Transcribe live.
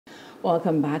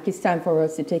Welcome back. It's time for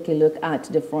us to take a look at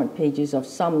the front pages of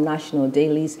some national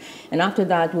dailies. And after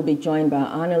that, we'll be joined by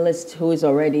our analyst who is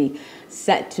already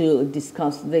set to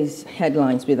discuss these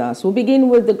headlines with us. We'll begin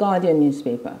with the Guardian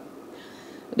newspaper.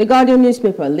 The Guardian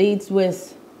newspaper leads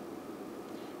with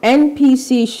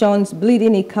NPC shuns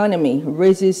bleeding economy,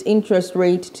 raises interest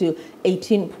rate to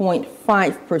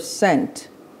 18.5%.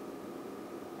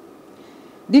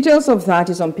 Details of that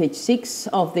is on page 6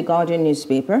 of the Guardian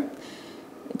newspaper.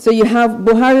 So you have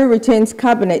Buhari retains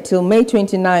cabinet till May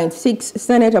 29, seeks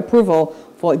Senate approval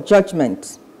for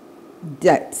judgment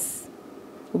debts.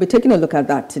 We'll be taking a look at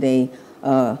that today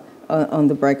on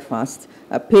the breakfast.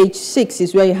 Page 6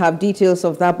 is where you have details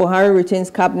of that. Buhari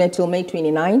retains cabinet till May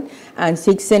 29 and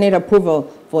seeks Senate approval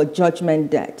for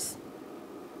judgment debts.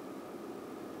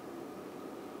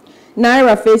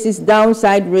 Naira faces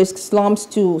downside risk, slumps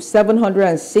to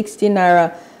 760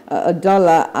 Naira a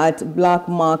dollar at black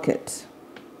market.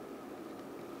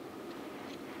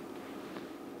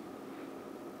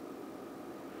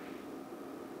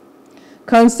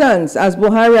 Concerns as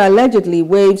Buhari allegedly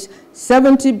waives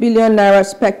 70 billion Naira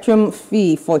spectrum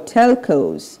fee for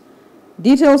telcos.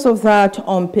 Details of that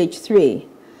on page 3.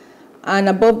 And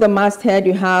above the masthead,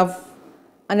 you have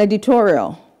an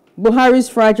editorial. Buhari's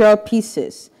fragile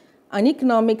pieces, an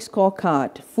economic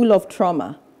scorecard full of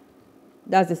trauma.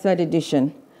 That's the 3rd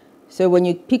edition. So when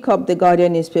you pick up the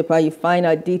Guardian newspaper, you find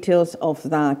out details of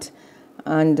that.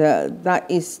 And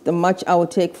that is the much I will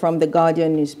take from the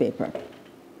Guardian newspaper.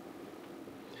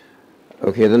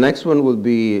 Okay, the next one will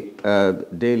be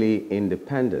Daily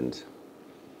Independent.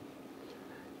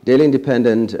 Daily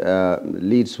Independent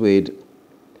leads with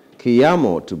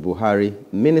Kiyamo to Buhari,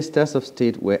 ministers of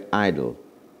state were idle.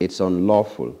 It's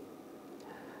unlawful.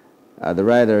 The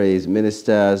writer is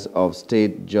ministers of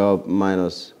state job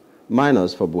minus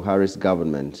for Buhari's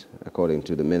government, according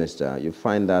to the minister. You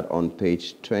find that on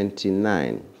page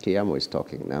 29. Kiyamo is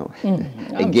talking now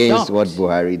against shocked. What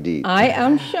Buhari did. I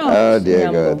am shocked. Oh, dear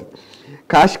Nyamgul. God.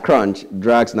 Cash crunch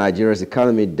drags Nigeria's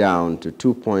economy down to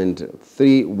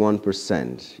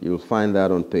 2.31%. You'll find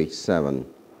that on page 7.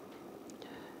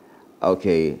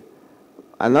 Okay.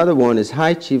 Another one is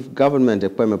High Chief Government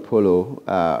Ekpeme Polo,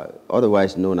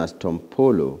 otherwise known as Tom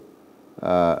Polo.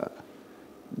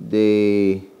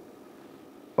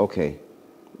 Okay,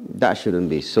 that shouldn't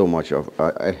be so much of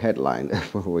a headline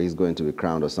where he's going to be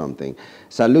crowned or something.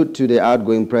 Salute to the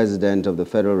outgoing president of the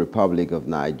Federal Republic of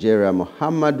Nigeria,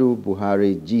 Muhammadu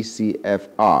Buhari,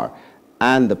 GCFR,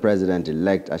 and the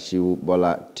president-elect Ashiru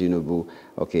Bola Tinubu.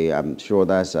 Okay, I'm sure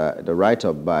that's the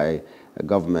write-up by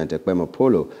government Ekpeme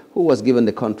Polo, who was given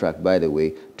the contract, by the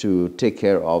way, to take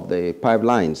care of the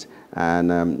pipelines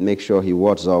and make sure he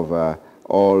wards off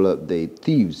all the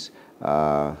thieves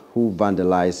who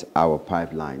vandalize our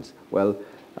pipelines. Well,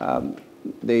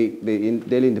 the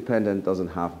Daily Independent doesn't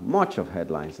have much of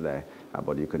headlines there,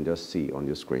 but you can just see on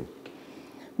your screen.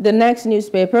 The next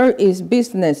newspaper is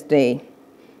Business Day.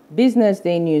 Business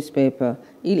Day newspaper.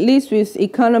 It leads with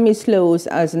economy slows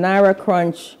as Naira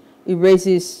crunch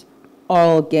erases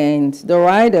oil gains. The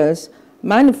riders,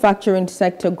 manufacturing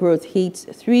sector growth hits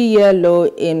 3-year low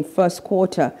in first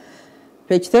quarter.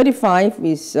 Page 35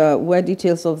 is where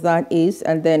details of that is.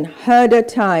 And then harder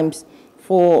times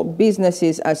for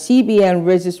businesses as CBN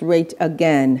raises rate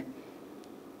again.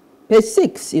 Page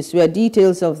 6 is where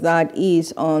details of that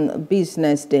is on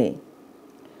Business Day.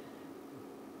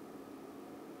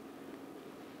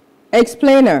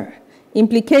 Explainer.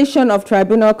 Implication of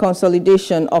tribunal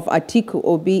consolidation of Atiku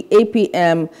Obi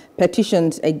APM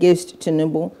petitions against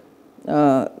Tinubu.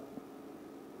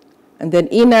 And then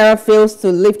Naira fails to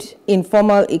lift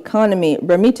informal economy,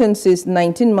 remittances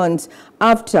 19 months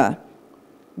after.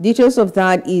 Details of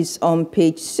that is on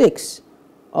page 6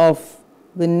 of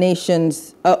the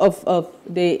nation's of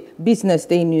the Business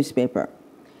Day newspaper.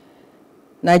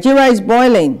 Nigeria is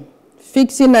boiling.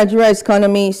 Fixing Nigeria's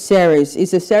Economy series.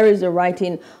 It's a series they're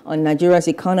writing on Nigeria's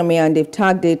economy, and they've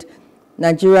tagged it,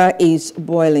 Nigeria is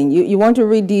boiling. You want to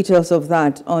read details of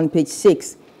that on page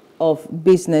 6 of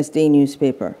Business Day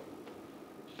newspaper.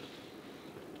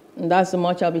 And that's so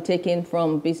much I'll be taking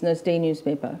from Business Day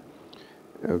newspaper.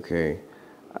 Okay.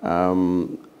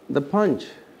 The Punch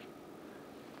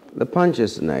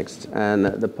is next, and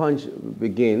the Punch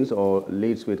begins or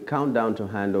leads with countdown to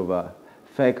handover.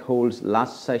 FEC holds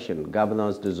last session,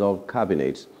 governors dissolve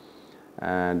cabinets.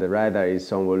 And the writer is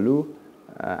Sanwo-Olu,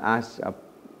 asks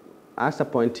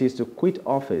appointees to quit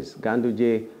office.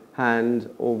 Ganduje hands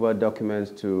over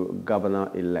documents to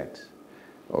governor-elect.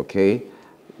 Okay,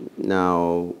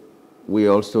 now we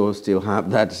also still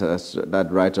have that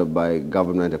write-up by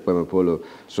government Ekpeme Polo.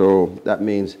 So that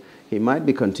means he might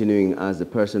be continuing as the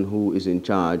person who is in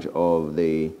charge of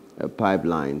the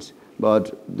pipelines.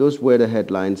 But those were the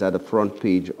headlines at the front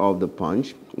page of the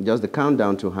Punch. Just the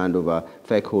countdown to hand over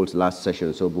Fekol's last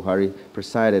session. So Buhari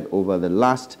presided over the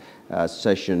last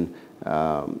session,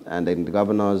 and then the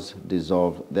governors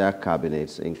dissolved their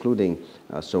cabinets, including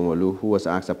Sanwo-Olu, who was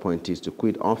asked appointees to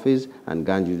quit office, and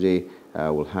Ganduje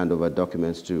will hand over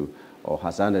documents to, or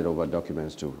has handed over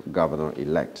documents to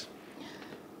governor-elect.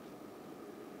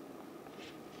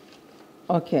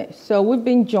 Okay, so we've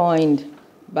been joined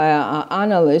by our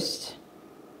analyst,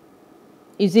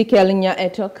 Ezekiel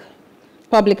Nya-Etok,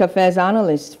 public affairs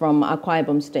analyst from Akwa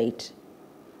Ibom State.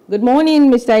 Good morning,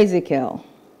 Mr. Ezekiel.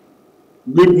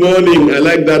 Good morning. I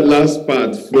like that last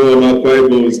part from Akwa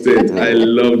Ibom State. I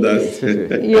love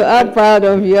that. You are proud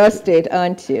of your state,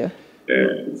 aren't you?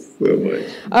 Yes, so much.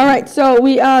 All right, so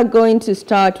we are going to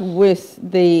start with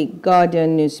the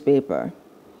Guardian newspaper.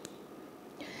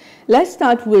 Let's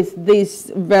start with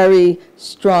this very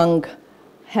strong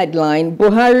headline.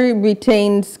 Buhari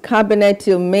retains cabinet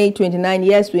till May 29.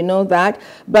 Yes, we know that,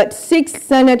 but seeks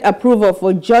Senate approval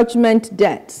for judgment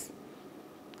debts.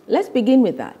 Let's begin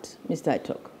with that, Mr.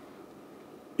 Etok.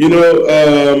 You know,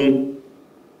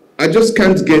 I just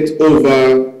can't get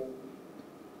over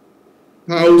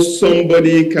how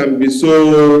somebody can be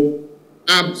so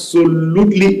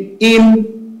absolutely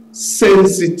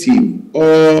insensitive,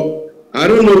 or I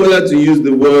don't know whether to use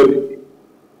the word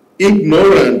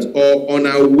ignorant or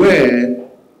unaware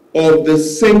of the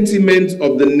sentiment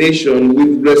of the nation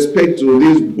with respect to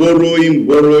this borrowing,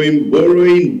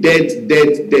 debt.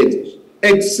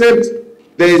 Except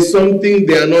there is something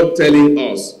they are not telling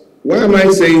us. Why am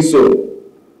I saying so?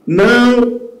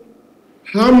 Now,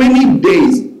 how many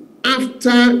days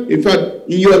after, in fact,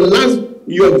 in your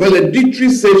valedictory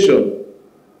session,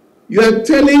 you are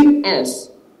telling us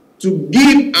to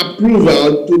give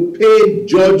approval to pay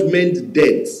judgment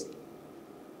debts.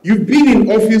 You've been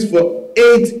in office for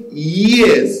 8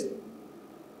 years.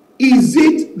 Is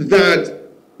it that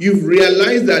you've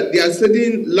realized that there are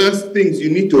certain last things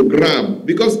you need to grab?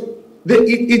 Because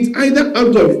it's either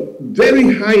out of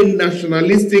very high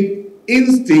nationalistic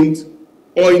instinct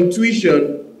or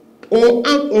intuition, or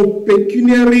out of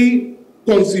pecuniary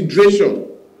consideration,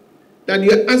 that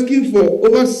you're asking for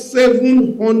over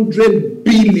 700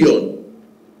 billion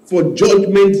for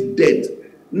judgment debt.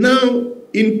 Now,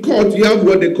 in court, you have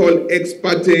what they call ex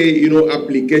parte,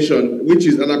 application, which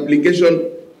is an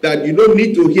application that you don't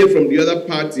need to hear from the other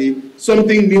party.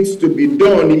 Something needs to be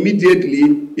done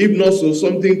immediately. If not so,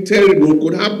 something terrible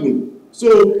could happen.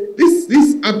 So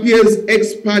this appears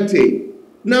ex parte.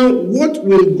 Now, what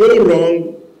will go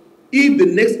wrong if the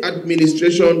next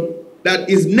administration that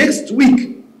is next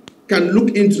week can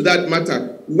look into that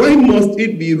matter? Why must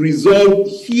it be resolved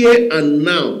here and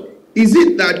now? Is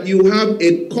it that you have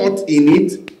a court in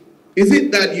it? Is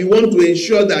it that you want to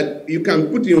ensure that you can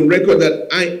put in record that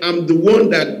I am the one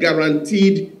that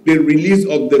guaranteed the release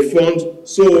of the funds,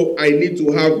 so I need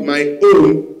to have my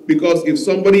own? Because if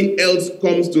somebody else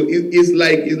comes to it, it's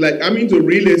like I'm into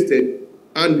real estate,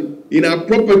 and in our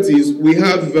properties we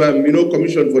have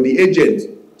commission for the agent.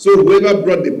 So whoever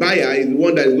brought the buyer is the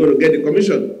one that is going to get the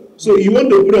commission. So you want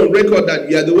to put on record that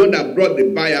you are the one that brought the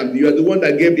buyer, you are the one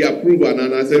that gave the approval,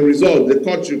 and as a result, the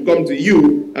court should come to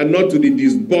you and not to the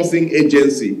disbursing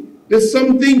agency. There's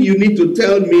something you need to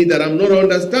tell me that I'm not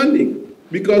understanding,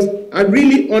 because I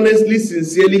really, honestly,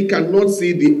 sincerely cannot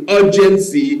see the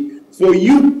urgency for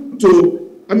you to,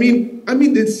 I mean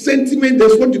the sentiment,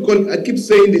 that's what you call, I keep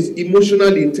saying this,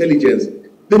 emotional intelligence.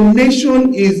 The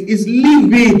nation is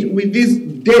livid with this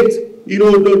debt, the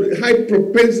high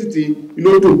propensity,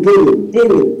 to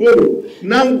borrow.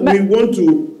 Now we want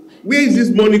to, where is this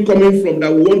money coming from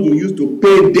that we want to use to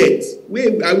pay debt?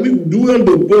 Where are we doing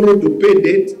to borrow to pay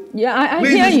debt? Yeah,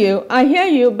 I hear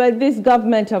you, but this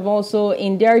government have also,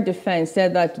 in their defense,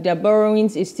 said that their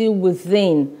borrowings is still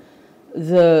within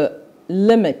the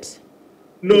limit.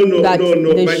 No.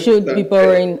 They should be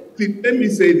borrowing. Let me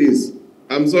say this.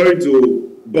 I'm sorry to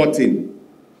butt in.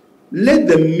 Let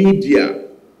the media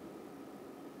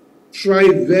try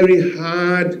very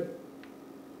hard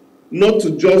not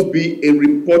to just be a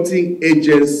reporting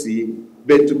agency,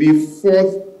 but to be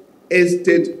fourth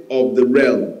estate of the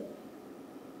realm.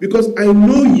 Because I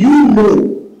know you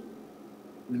know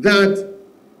that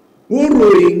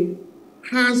borrowing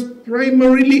has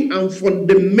primarily and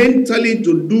fundamentally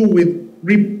to do with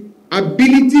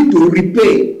ability to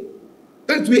repay.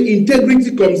 That's where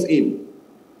integrity comes in.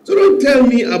 So don't tell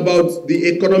me about the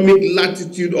economic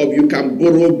latitude of you can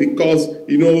borrow because,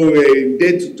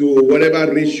 debt to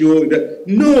whatever ratio.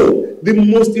 No, the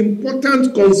most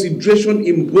important consideration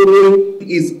in borrowing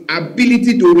is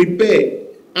ability to repay.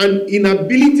 And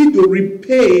inability to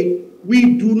repay,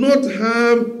 we do not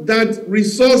have that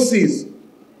resources.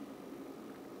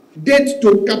 Debt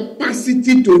to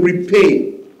capacity to repay.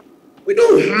 We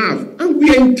don't have, and we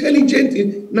are intelligent.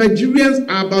 Nigerians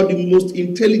are about the most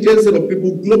intelligent set of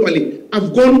people globally.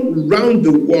 I've gone around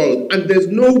the world, and there's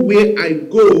nowhere I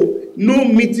go, no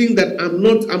meeting that I'm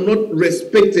not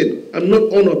respected, I'm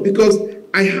not honored, because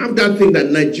I have that thing that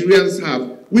Nigerians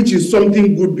have, which is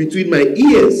something good between my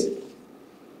ears.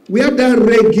 We have that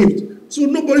rare gift. So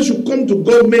nobody should come to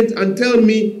government and tell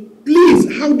me,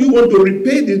 please, how do you want to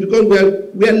repay this? Because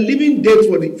we are leaving debts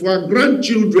for our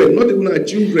grandchildren, not even our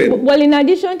children. Well, in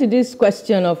addition to this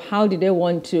question of how do they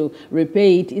want to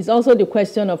repay it, is also the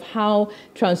question of how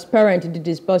transparent the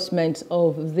disbursement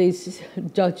of this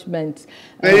judgment.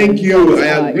 Thank you.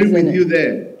 I agree with you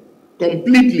there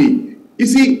completely. You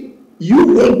see, you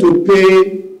want to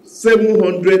pay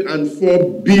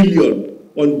 704 billion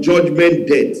on judgment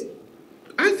debt.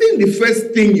 I think the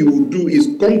first thing you will do is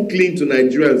come clean to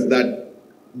Nigerians that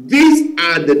these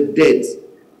are the debts.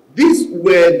 These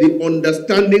were the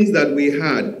understandings that we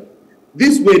had.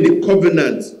 These were the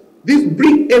covenants. This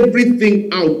bring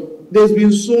everything out. There's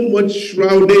been so much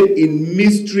shrouded in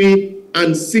mystery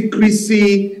and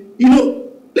secrecy.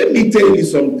 Let me tell you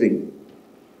something.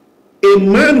 A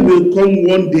man will come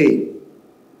one day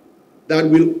that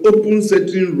will open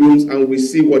certain rooms and we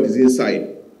see what is inside.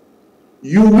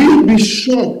 You will be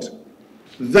shocked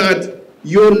that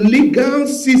your legal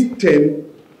system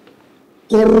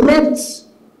corrupts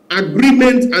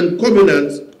agreements and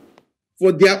covenants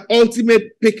for their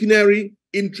ultimate pecuniary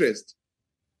interest.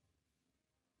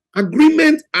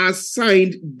 Agreements are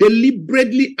signed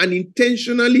deliberately and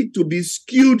intentionally to be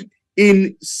skewed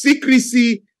in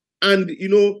secrecy and,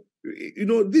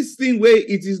 this thing where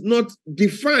it is not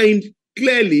defined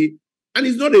clearly and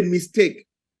it's not a mistake,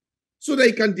 so that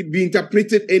it can be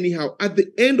interpreted anyhow. At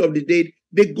the end of the day,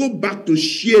 they go back to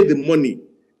share the money.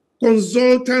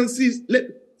 Consultancies,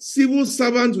 civil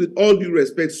servants, with all due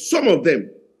respect,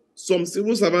 some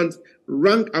civil servants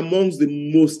rank amongst the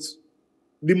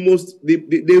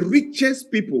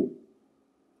richest people.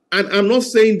 And I'm not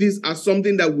saying this as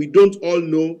something that we don't all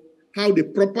know, how the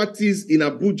properties in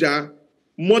Abuja,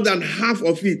 more than half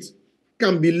of it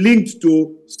can be linked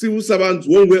to civil servants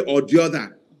one way or the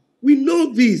other. We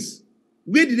know this.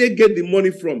 Where did they get the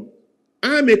money from?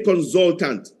 I'm a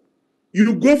consultant.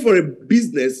 You go for a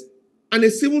business and a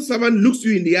civil servant looks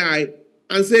you in the eye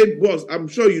and says, boss, I'm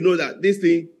sure you know that this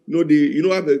thing, have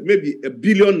maybe a $1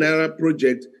 billion Naira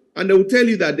project, and they will tell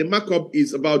you that the markup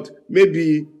is about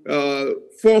maybe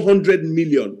 400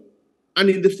 million. And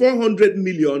in the 400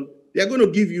 million, they are going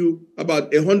to give you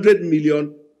about 100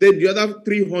 million. Then the other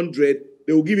 300,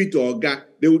 they will give it to Oga.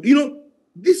 They will,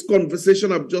 this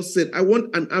conversation I've just said, I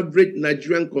want an average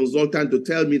Nigerian consultant to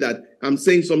tell me that I'm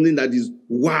saying something that is,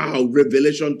 wow,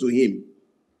 revelation to him.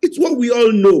 It's what we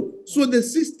all know. So the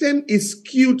system is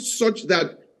skewed such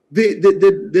that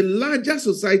the larger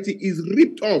society is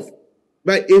ripped off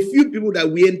by a few people that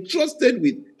we entrusted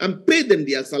with and paid them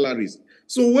their salaries.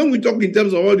 So when we talk in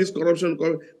terms of all this corruption,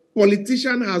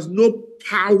 politician has no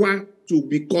power to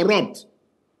be corrupt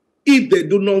if they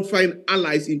do not find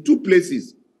allies in two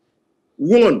places.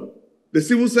 One, the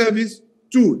civil service.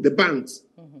 Two, the banks.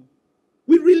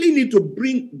 We really need to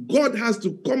God has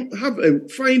to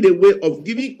find a way of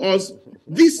giving us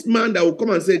this man that will come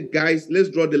and say, guys, let's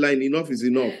draw the line. Enough is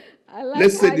enough.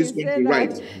 Let's say this country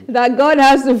right. That God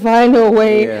has to find a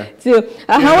way to.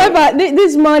 However,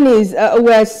 these monies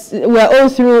were all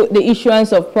through the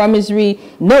issuance of promissory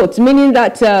notes, meaning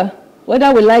that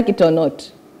whether we like it or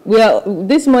not,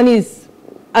 this money is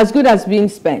as good as being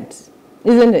spent,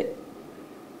 isn't it?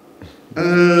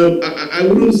 I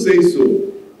wouldn't say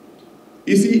so.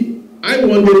 You see, I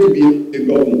wanted to be a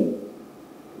governor.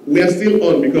 We are still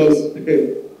on because,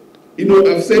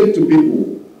 I've said to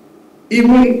people,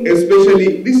 even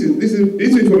especially, this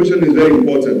information is very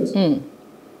important.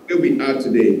 Where we are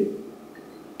today.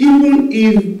 Even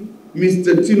if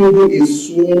Mr. Tinubu is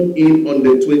sworn in on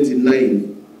the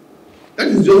 29th, that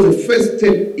is just the first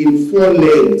step in 4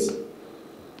 legs.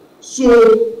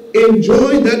 So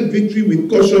enjoy that victory with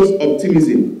cautious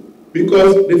optimism,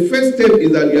 because the first step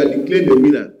is that you are declared the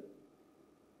winner.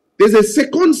 There's a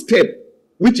second step,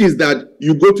 which is that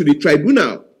you go to the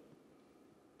tribunal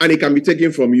and it can be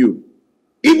taken from you.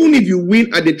 Even if you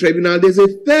win at the tribunal, there's a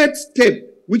third step,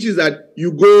 which is that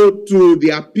you go to the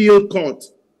appeal court.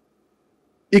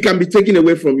 it can be taken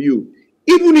away from you.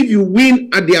 Even if you win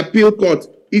at the appeal court,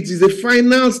 it is a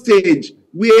final stage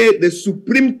where the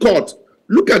Supreme Court,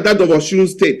 look at that of Osun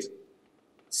State.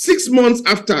 6 months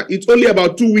after, it's only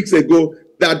about 2 weeks ago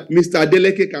that Mr.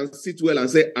 Adeleke can sit well and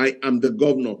say, I am the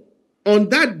governor. On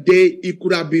that day, it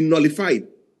could have been nullified.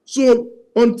 So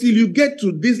until you get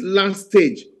to this last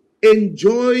stage,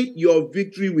 enjoy your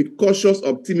victory with cautious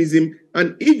optimism.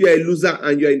 And if you're a loser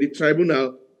and you're in the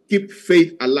tribunal, keep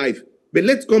faith alive. But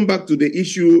let's come back to the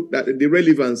issue, that the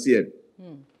relevance here.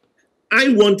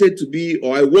 I want to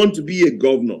be a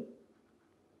governor.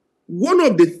 One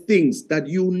of the things that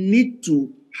you need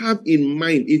to have in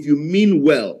mind if you mean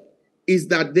well is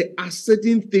that there are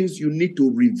certain things you need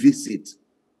to revisit.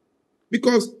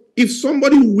 Because if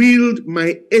somebody willed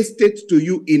my estate to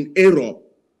you in error,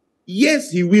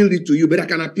 yes, he willed it to you, but I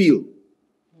can appeal.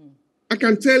 I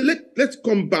can tell, let's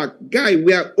come back. Guy,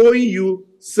 we are owing you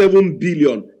 7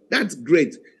 billion. That's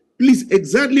great. Please,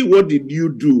 exactly what did you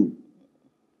do?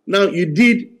 Now, you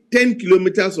did 10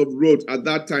 kilometers of road at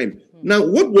that time. Now,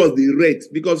 what was the rate?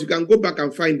 Because you can go back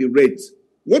and find the rates.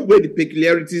 What were the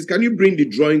peculiarities? Can you bring the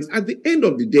drawings? At the end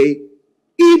of the day,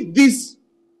 if this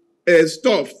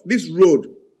this road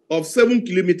of 7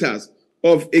 kilometers,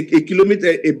 of a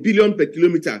billion per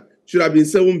kilometer should have been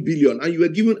 7 billion, and you were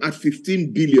given at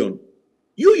 15 billion,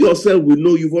 you yourself will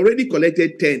know you've already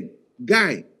collected 10.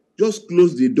 Guy, just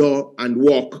close the door and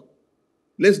walk.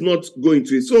 Let's not go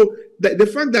into it. So the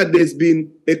fact that there's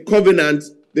been a covenant,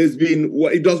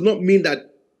 it does not mean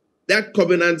that that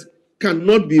covenant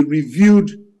cannot be reviewed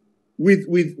with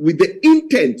the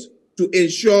intent to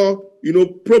ensure,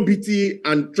 probity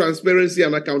and transparency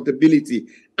and accountability.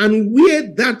 And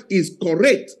where that is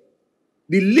correct,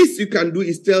 the least you can do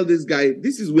is tell this guy,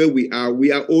 this is where we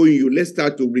are owing you. Let's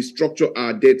start to restructure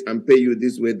our debt and pay you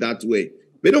this way, that way.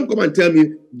 But don't come and tell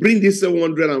me, bring this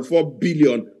 704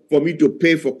 billion for me to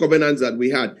pay for covenants that we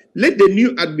had. Let the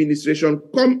new administration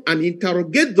come and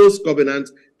interrogate those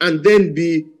covenants and then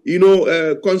be,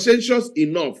 conscientious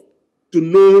enough to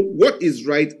know what is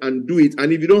right and do it.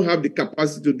 And if you don't have the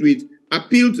capacity to do it,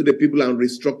 appeal to the people and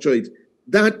restructure it.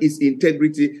 That is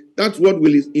integrity. That's what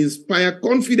will inspire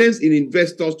confidence in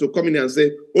investors to come in and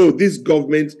say, oh, this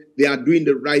government, they are doing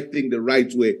the right thing the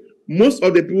right way. Most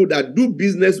of the people that do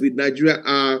business with Nigeria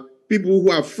are people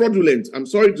who are fraudulent. I'm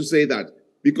sorry to say that,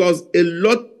 because a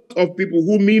lot of people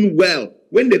who mean well,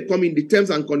 when they come in, the terms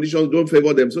and conditions don't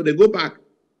favor them, so they go back.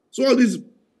 So all these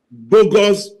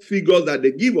bogus figures that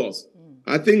they give us,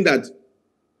 I think that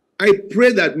I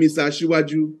pray that Mr.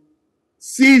 Asiwaju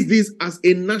sees this as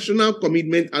a national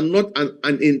commitment and not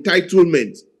an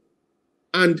entitlement,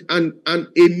 and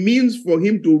a means for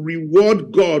him to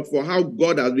reward God for how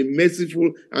God has been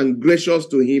merciful and gracious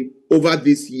to him over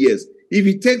these years. If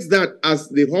he takes that as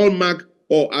the hallmark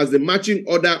or as the marching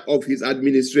order of his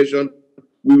administration,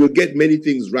 we will get many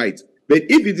things right. But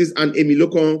if it is an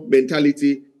Emiloko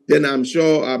mentality, then I'm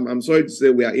sure, I'm sorry to say,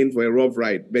 we are in for a rough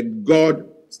ride. But God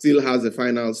still has the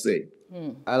final say.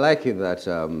 I like it that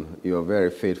you're very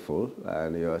faithful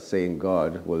and you're saying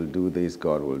God will do this,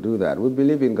 God will do that. We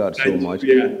believe in God so much,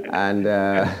 and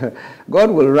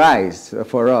God will rise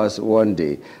for us one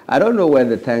day. I don't know when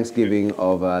the Thanksgiving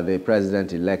of the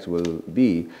president-elect will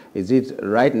be. Is it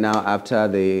right now after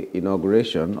the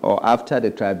inauguration or after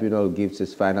the tribunal gives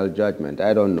its final judgment?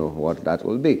 I don't know what that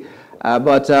will be.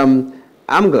 But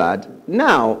I'm glad.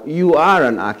 Now, you are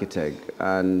an architect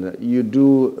and you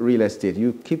do real estate.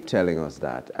 You keep telling us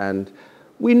that. And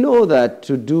we know that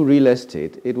to do real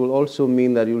estate, it will also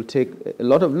mean that you'll take a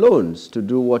lot of loans to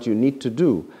do what you need to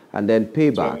do and then pay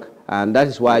back. And that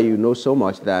is why you know so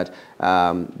much that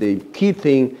the key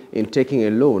thing in taking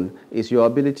a loan is your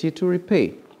ability to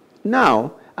repay.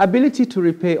 Now, ability to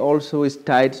repay also is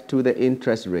tied to the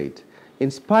interest rate.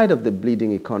 In spite of the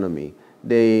bleeding economy,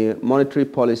 the monetary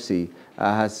policy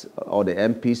or the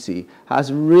MPC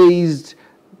has raised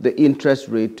the interest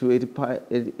rate to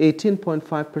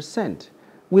 18.5%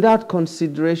 without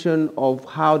consideration of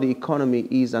how the economy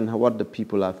is and what the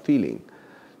people are feeling.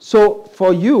 So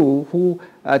for you who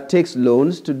takes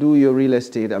loans to do your real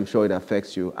estate, I'm sure it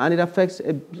affects you, and it affects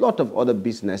a lot of other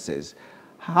businesses.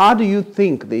 How do you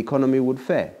think the economy would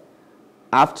fare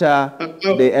after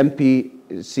the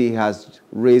MPC has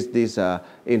raised this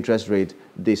interest rate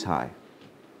this high?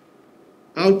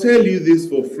 I'll tell you this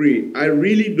for free. I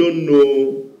really don't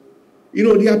know.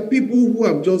 There are people who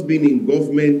have just been in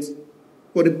government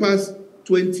for the past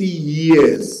 20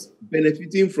 years,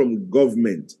 benefiting from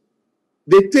government.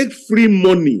 They take free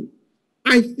money.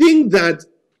 I think that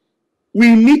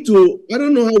we need to, I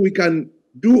don't know how we can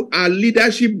do our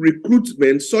leadership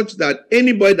recruitment such that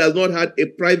anybody does not have a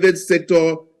private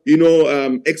sector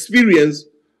experience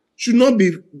should not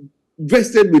be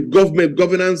vested with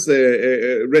governance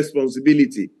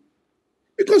responsibility.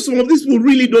 Because some of these people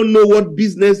really don't know what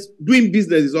doing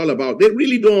business is all about. They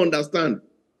really don't understand.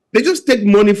 They just take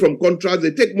money from contracts,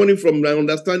 they take money from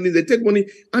understanding, they take money,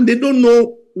 and they don't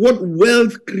know what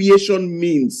wealth creation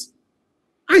means.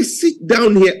 I sit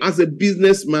down here as a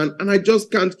businessman and I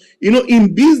just can't,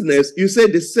 in business, you say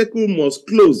the circle must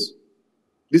close.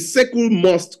 The circle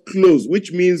must close,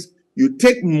 which means you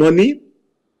take money,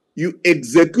 you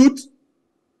execute,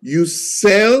 you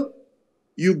sell,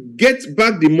 you get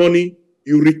back the money,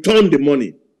 you return the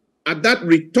money. At that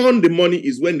return the money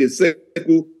is when the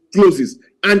circle closes.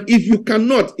 And if you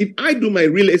cannot, if I do my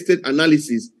real estate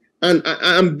analysis and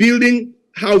I'm building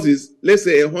houses, let's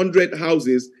say 100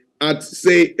 houses at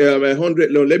say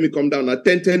 100, no, let me come down at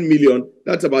 10 million,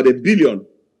 that's about $1 billion.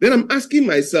 Then I'm asking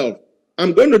myself,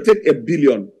 I'm going to take $1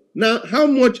 billion. Now, how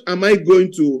much am I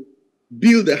going to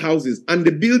build the houses and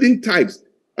the building types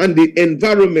and the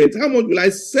environment? How much will I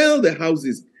sell the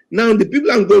houses? Now, the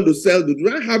people I'm going to sell,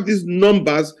 do I have these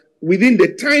numbers within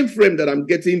the time frame that I'm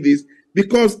getting this?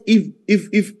 Because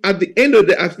if at the end of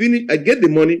the day, I get the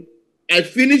money, I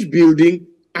finish building,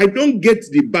 I don't get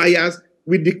the buyers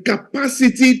with the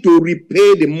capacity to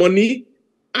repay the money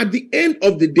at the end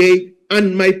of the day,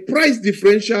 and my price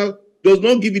differential does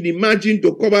not give you the margin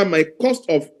to cover my cost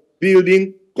of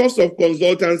building, cost of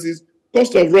consultancies,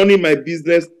 cost of running my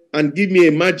business, and give me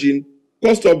a margin,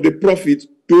 cost of the profit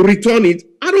to return it,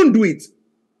 I don't do it.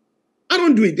 I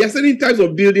don't do it. There are certain types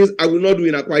of buildings I will not do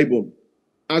in Akwa Ibom,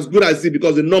 as good as it,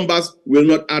 because the numbers will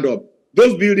not add up.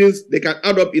 Those buildings, they can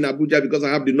add up in Abuja because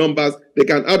I have the numbers. They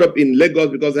can add up in Lagos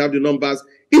because I have the numbers.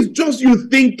 It's just you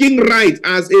thinking right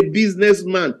as a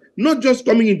businessman, not just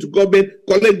coming into government,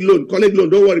 collect loan,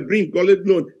 don't worry, bring collect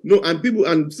loan. No, and people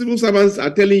and civil servants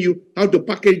are telling you how to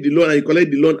package the loan and you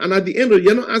collect the loan. And at the end of it,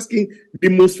 you're not asking the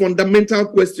most fundamental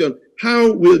question,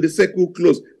 how will the circle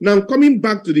close? Now, coming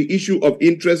back to the issue of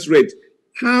interest rate,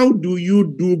 how do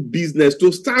you do business?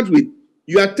 To start with,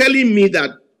 you are telling me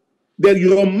that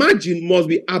your margin must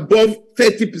be above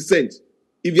 30%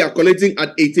 if you are collecting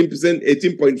at 18%,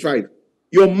 18.5%.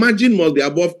 Your margin must be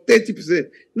above 30%.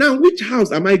 Now, which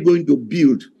house am I going to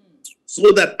build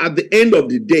so that at the end of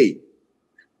the day,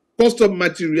 cost of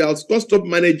materials, cost of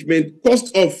management,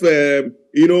 cost of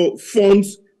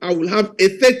funds, I will have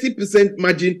a 30%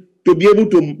 margin to be able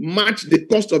to match the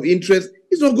cost of interest?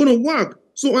 It's not going to work.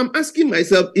 So I'm asking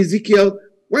myself, Ezekiel,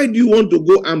 why do you want to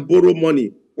go and borrow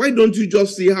money? Why don't you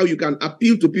just see how you can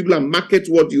appeal to people and market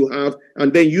what you have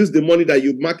and then use the money that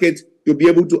you market to be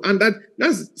able to, and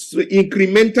that's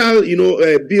incremental,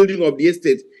 building of the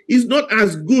estate. It's not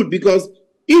as good, because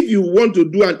if you want to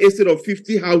do an estate of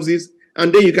 50 houses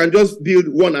and then you can just build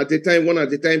one at a time,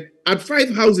 at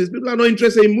 5 houses, people are not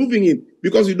interested in moving in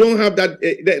because you don't have that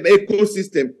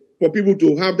ecosystem for people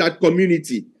to have that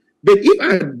community. But if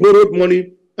I had borrowed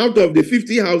money out of the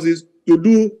 50 houses to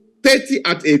do 30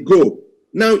 at a go,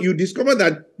 now you discover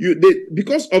that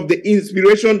because of the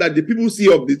inspiration that the people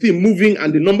see of the thing moving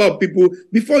and the number of people,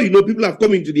 before you know, people have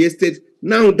come into the estate.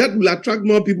 Now that will attract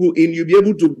more people in, you'll be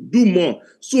able to do more.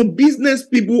 So business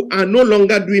people are no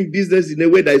longer doing business in a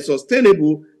way that is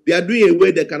sustainable. They are doing a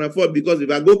way they can afford, because if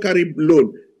I go carry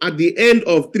loan, at the end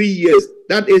of 3 years,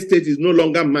 that estate is no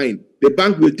longer mine. The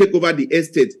bank will take over the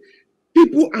estate.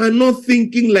 People are not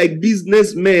thinking like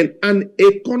businessmen, and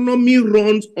economy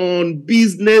runs on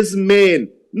businessmen,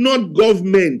 not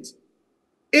government.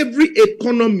 Every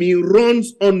economy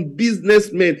runs on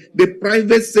businessmen, the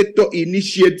private sector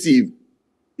initiative.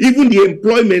 Even the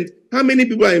employment, how many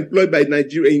people are employed by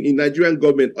Nigeria in Nigerian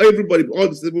government? Everybody, all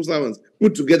the civil servants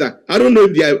put together. I don't know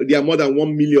if they are more than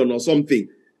 1 million or something.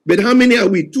 But how many are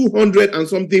we? 200 and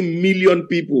something million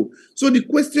people. So the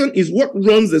question is, what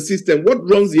runs the system? What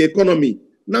runs the economy?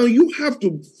 Now you have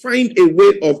to find a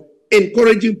way of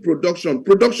encouraging production.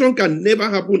 Production can never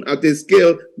happen at a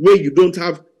scale where you don't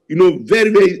have,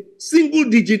 very, very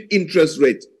single-digit interest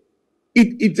rate.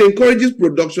 It encourages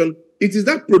production. It is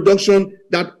that production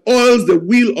that oils the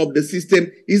wheel of the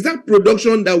system. Is that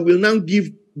production that will now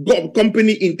give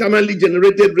company internally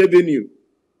generated revenue,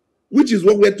 which is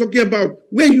what we're talking about.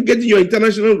 Where are you getting your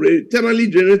internally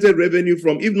generated revenue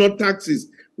from, if not taxes?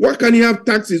 Why can you have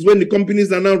taxes when the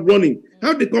companies are now running?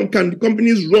 How can the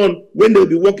companies run when they'll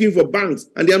be working for banks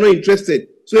and they are not interested?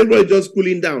 So everybody just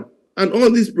cooling down. And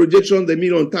all these projections they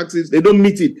meet on taxes, they don't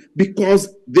meet it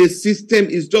because the system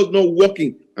is just not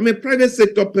working. I'm a private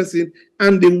sector person,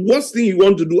 and the worst thing you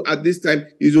want to do at this time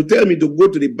is to tell me to go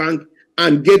to the bank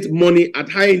and get money at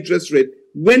high interest rate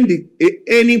when the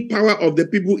earning power of the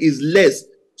people is less.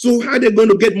 So how are they going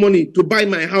to get money to buy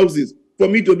my houses for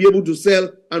me to be able to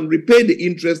sell and repay the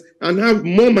interest and have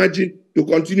more margin to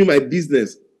continue my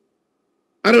business.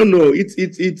 I don't know. It's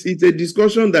a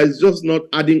discussion that is just not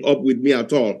adding up with me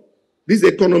at all. This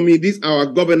economy, this our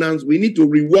governance, we need to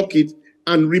rework it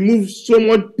and remove so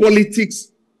much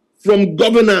politics from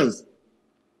governance.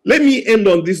 Let me end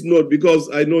on this note because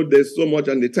I know there's so much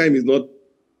and the time is not.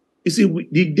 You see,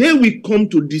 the day we come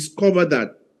to discover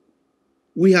that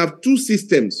we have two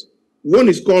systems, one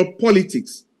is called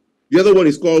politics, the other one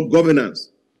is called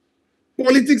governance.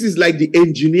 Politics is like the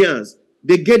engineers.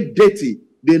 They get dirty,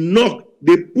 they knock,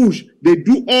 they push, they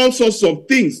do all sorts of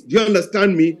things, do you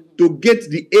understand me, to get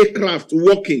the aircraft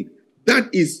working. That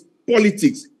is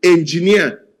politics,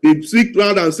 engineer. They speak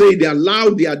loud and say they are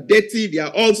loud, they are dirty, they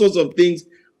are all sorts of things.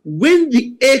 When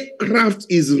the aircraft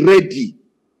is ready,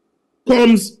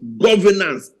 comes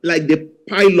governance, like the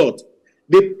pilot.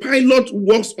 The pilot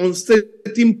works on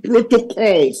certain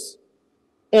protocols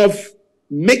of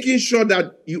making sure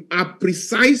that you are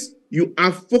precise, you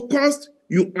are focused,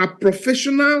 you are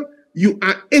professional, you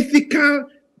are ethical.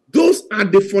 Those are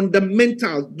the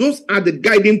fundamentals. Those are the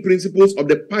guiding principles of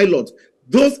the pilot.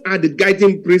 Those are the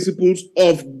guiding principles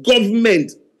of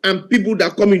government and people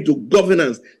that come into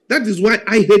governance. That is why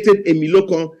I hated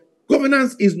Emiloko.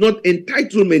 Governance is not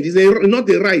entitlement, it's not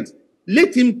a right.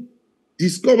 Let him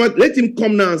discover, let him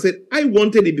come now and say, I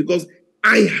wanted it because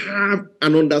I have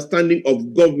an understanding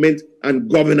of government and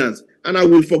governance. And I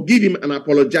will forgive him and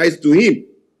apologize to him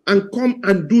and come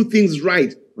and do things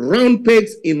right. Round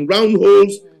pegs in round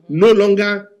holes, no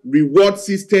longer reward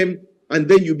system. And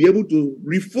then you'll be able to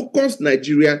refocus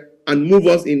Nigeria and move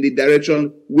us in the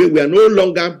direction where we are no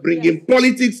longer bringing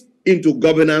politics into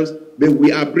governance, but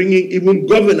we are bringing even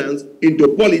governance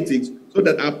into politics so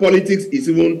that our politics is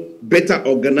even better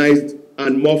organized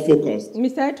and more focused.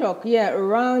 Mr. Nya-Etok, yeah,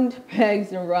 round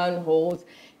pegs and round holes.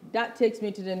 That takes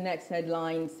me to the next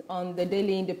headlines on the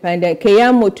Daily Independent.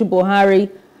 Keyamo to Buhari,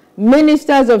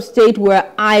 ministers of state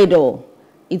were idle.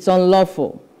 It's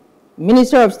unlawful.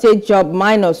 Minister of State job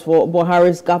minus for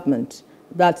Buhari's government.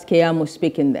 That's Keyamo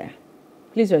speaking there.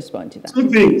 Please respond to that.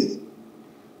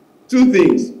 Two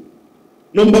things.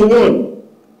 Number one,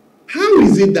 how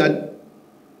is it that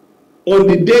on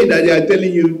the day that they are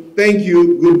telling you, thank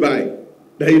you, goodbye,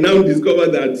 that you now discover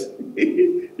that,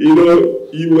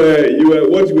 what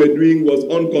you were doing was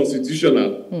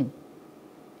unconstitutional?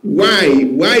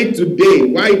 Why today?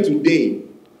 Why today?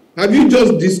 Have you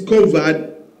just discovered?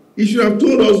 You should have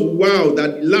told us, wow,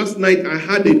 that last night I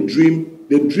had a dream.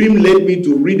 The dream led me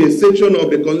to read a section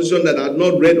of the Constitution that I had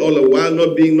not read all the while,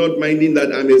 not minding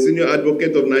that I'm a senior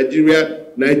advocate of Nigeria.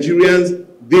 Nigerians,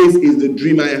 this is the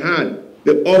dream I had.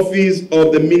 The office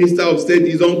of the Minister of State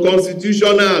is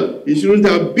unconstitutional. It shouldn't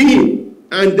have been.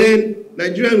 And then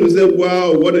Nigerians will say,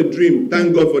 wow, what a dream.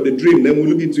 Thank God for the dream. Then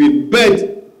we'll look into it. But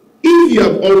if you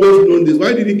have always known this,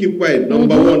 why did you keep quiet?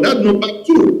 Number one. That's number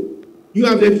two. You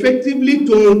have effectively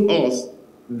told us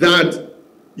that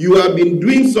you have been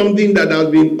doing something that has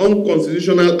been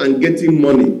unconstitutional and getting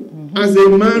money. As a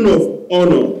man of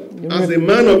honor, as a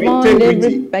man of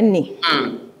integrity,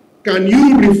 can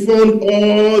you refund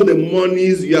all the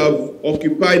monies you have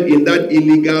occupied in that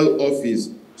illegal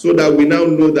office so that we now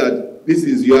know that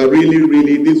you are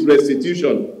really this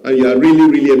restitution and you are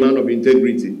really a man of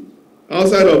integrity?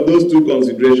 Outside of those two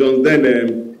considerations,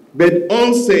 then, but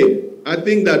also, I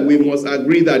think that we must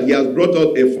agree that he has brought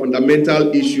up a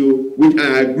fundamental issue, which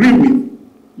I agree with.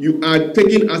 You are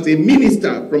taken as a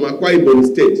minister from Akwa Ibom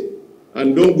State,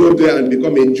 and don't go there and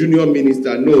become a junior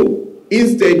minister. No.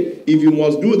 Instead, if you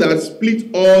must do that, split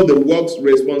all the work's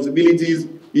responsibilities.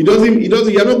 You're not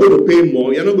going to pay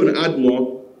more. You're not going to add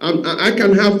more. I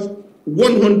can have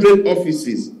 100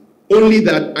 offices. Only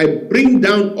that I bring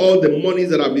down all the monies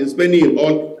that I've been spending in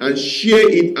all and share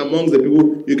it amongst the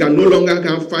people. You can no longer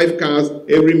have 5 cars.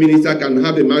 Every minister can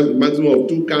have a maximum of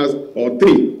 2 cars or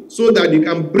 3. So that you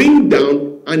can bring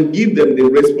down and give them the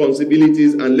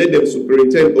responsibilities and let them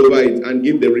superintend over it and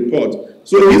give the report.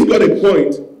 So he's got a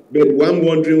point, but I'm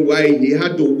wondering why he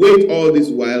had to wait all this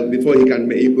while before he could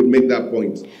make that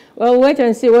point. Well, wait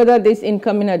and see whether this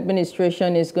incoming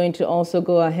administration is going to also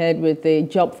go ahead with the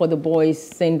job for the boys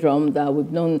syndrome that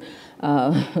we've known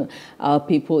our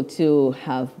people to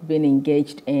have been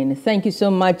engaged in. Thank you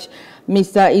so much,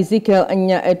 Mr. Ezekiel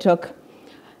Nya-Etok.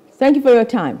 Thank you for your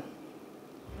time.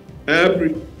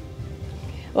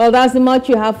 Well, that's the much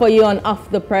you have for you on Off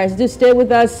the Press. Do stay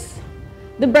with us.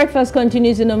 The breakfast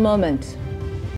continues in a moment.